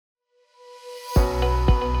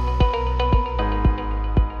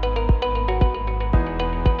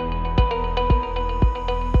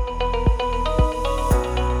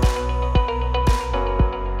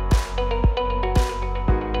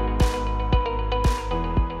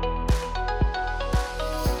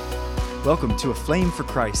Welcome to Aflame for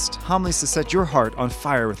Christ, homilies to set your heart on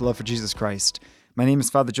fire with love for Jesus Christ. My name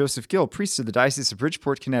is Father Joseph Gill, priest of the Diocese of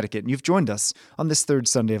Bridgeport, Connecticut, and you've joined us on this third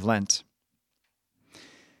Sunday of Lent.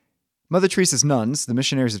 Mother Teresa's nuns, the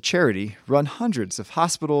missionaries of charity, run hundreds of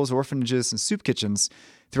hospitals, orphanages, and soup kitchens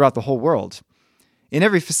throughout the whole world. In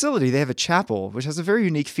every facility, they have a chapel, which has a very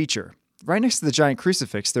unique feature. Right next to the giant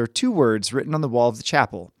crucifix, there are two words written on the wall of the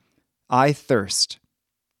chapel: I thirst.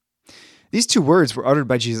 These two words were uttered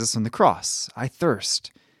by Jesus on the cross, I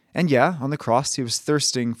thirst. And yeah, on the cross he was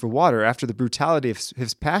thirsting for water after the brutality of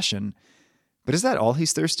his passion. But is that all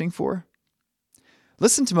he's thirsting for?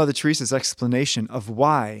 Listen to Mother Teresa's explanation of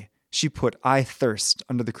why she put I thirst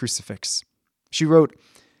under the crucifix. She wrote,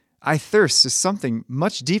 I thirst is something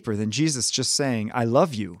much deeper than Jesus just saying, I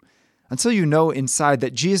love you. Until you know inside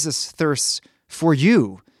that Jesus thirsts for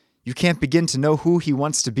you, you can't begin to know who he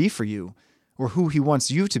wants to be for you, or who he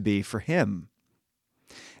wants you to be for him.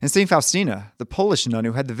 And St. Faustina, the Polish nun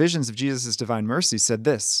who had the visions of Jesus' divine mercy, said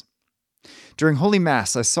this: During Holy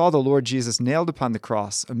Mass, I saw the Lord Jesus nailed upon the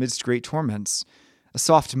cross amidst great torments. A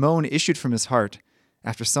soft moan issued from his heart.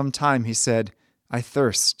 After some time he said, I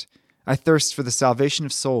thirst for the salvation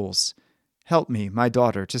of souls. Help me, my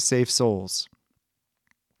daughter, to save souls.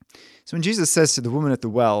 So when Jesus says to the woman at the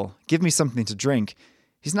well, give me something to drink,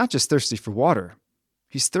 he's not just thirsty for water.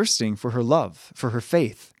 He's thirsting for her love, for her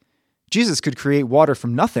faith. Jesus could create water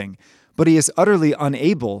from nothing, but he is utterly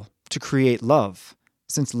unable to create love,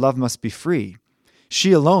 since love must be free.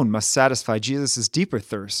 She alone must satisfy Jesus' deeper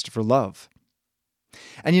thirst for love.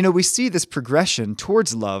 And we see this progression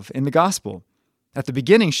towards love in the gospel. At the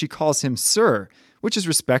beginning, she calls him Sir, which is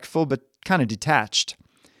respectful but kind of detached.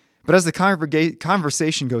 But as the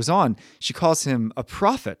conversation goes on, she calls him a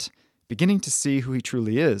prophet, beginning to see who he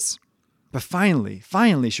truly is. But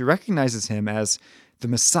finally, she recognizes him as the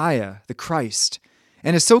Messiah, the Christ,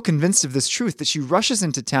 and is so convinced of this truth that she rushes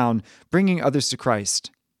into town, bringing others to Christ.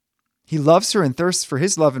 He loves her and thirsts for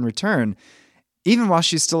his love in return, even while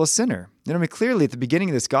she's still a sinner. Clearly at the beginning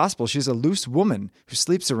of this gospel, she's a loose woman who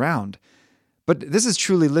sleeps around. But this is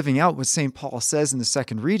truly living out what St. Paul says in the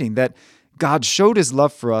second reading, that God showed his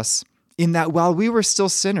love for us in that while we were still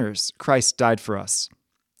sinners, Christ died for us.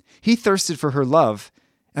 He thirsted for her love,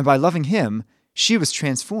 and by loving him, she was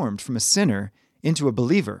transformed from a sinner into a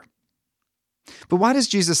believer. But why does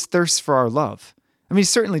Jesus thirst for our love? He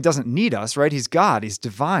certainly doesn't need us, right? He's God, he's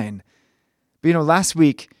divine. But last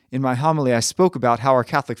week in my homily, I spoke about how our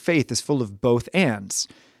Catholic faith is full of both ands,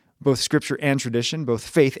 both scripture and tradition, both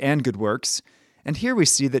faith and good works. And here we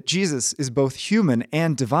see that Jesus is both human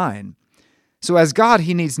and divine. So as God,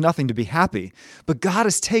 he needs nothing to be happy, but God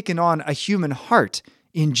has taken on a human heart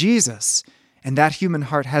in Jesus. And that human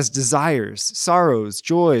heart has desires, sorrows,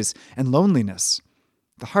 joys, and loneliness.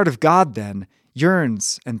 The heart of God, then,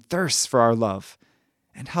 yearns and thirsts for our love,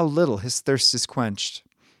 and how little his thirst is quenched.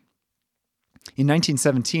 In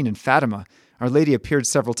 1917, in Fatima, Our Lady appeared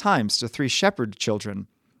several times to 3 shepherd children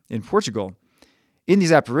in Portugal. In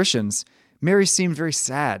these apparitions, Mary seemed very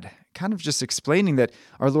sad, kind of just explaining that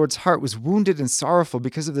our Lord's heart was wounded and sorrowful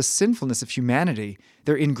because of the sinfulness of humanity,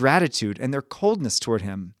 their ingratitude, and their coldness toward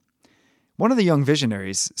him. One of the young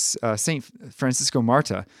visionaries, St. Francisco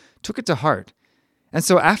Marta, took it to heart. And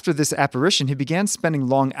so after this apparition, he began spending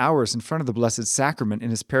long hours in front of the Blessed Sacrament in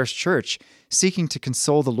his parish church, seeking to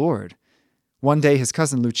console the Lord. One day, his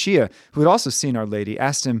cousin Lucia, who had also seen Our Lady,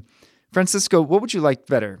 asked him, Francisco, what would you like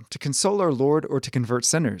better, to console our Lord or to convert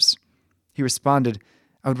sinners? He responded,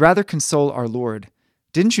 I would rather console our Lord.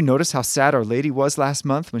 Didn't you notice how sad Our Lady was last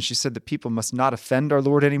month when she said that people must not offend our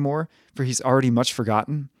Lord anymore, for he's already much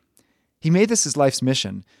forgotten? He made this his life's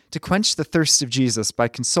mission, to quench the thirst of Jesus by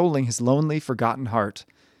consoling his lonely, forgotten heart.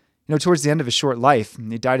 Towards the end of his short life,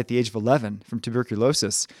 he died at the age of 11 from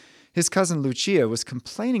tuberculosis, his cousin Lucia was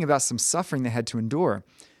complaining about some suffering they had to endure,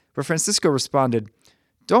 where Francisco responded,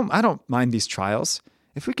 I don't mind these trials.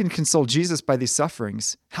 If we can console Jesus by these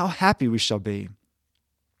sufferings, how happy we shall be.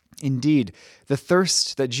 Indeed, the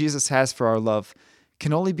thirst that Jesus has for our love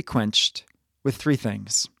can only be quenched with 3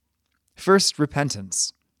 things. First,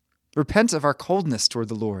 repentance. Repent of our coldness toward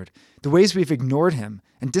the Lord, the ways we've ignored him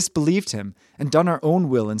and disbelieved him and done our own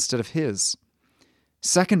will instead of his.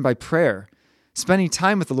 Second, by prayer. Spending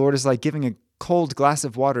time with the Lord is like giving a cold glass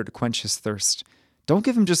of water to quench his thirst. Don't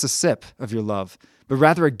give him just a sip of your love, but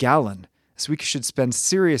rather a gallon, as we should spend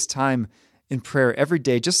serious time in prayer every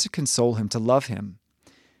day just to console him, to love him.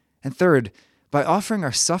 And third, by offering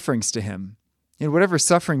our sufferings to him. In whatever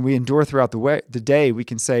suffering we endure throughout the day, we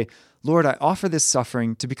can say, Lord, I offer this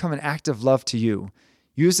suffering to become an act of love to you.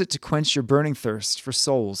 Use it to quench your burning thirst for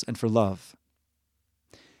souls and for love.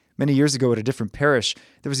 Many years ago at a different parish,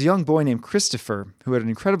 there was a young boy named Christopher who had an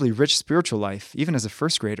incredibly rich spiritual life, even as a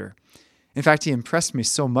first grader. In fact, he impressed me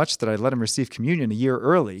so much that I let him receive communion a year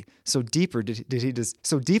early, so deeply did he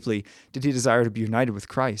desire to be united with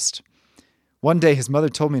Christ. One day, his mother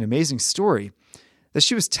told me an amazing story, that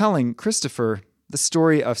she was telling Christopher the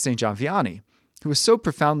story of St. John Vianney, who was so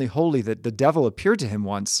profoundly holy that the devil appeared to him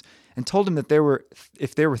once and told him that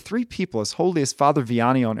if there were 3 people as holy as Father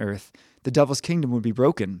Vianney on earth, the devil's kingdom would be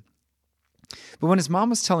broken. But when his mom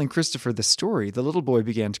was telling Christopher the story, the little boy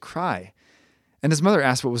began to cry. And his mother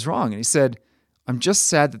asked what was wrong, and he said, "I'm just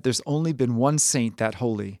sad that there's only been one saint that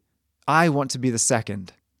holy. I want to be the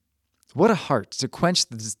second." What a heart to quench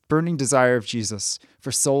the burning desire of Jesus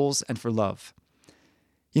for souls and for love.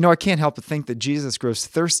 I can't help but think that Jesus grows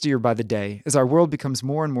thirstier by the day as our world becomes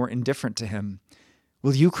more and more indifferent to him.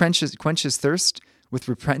 Will you quench his thirst with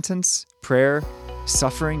repentance, prayer,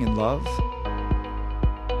 suffering, and love?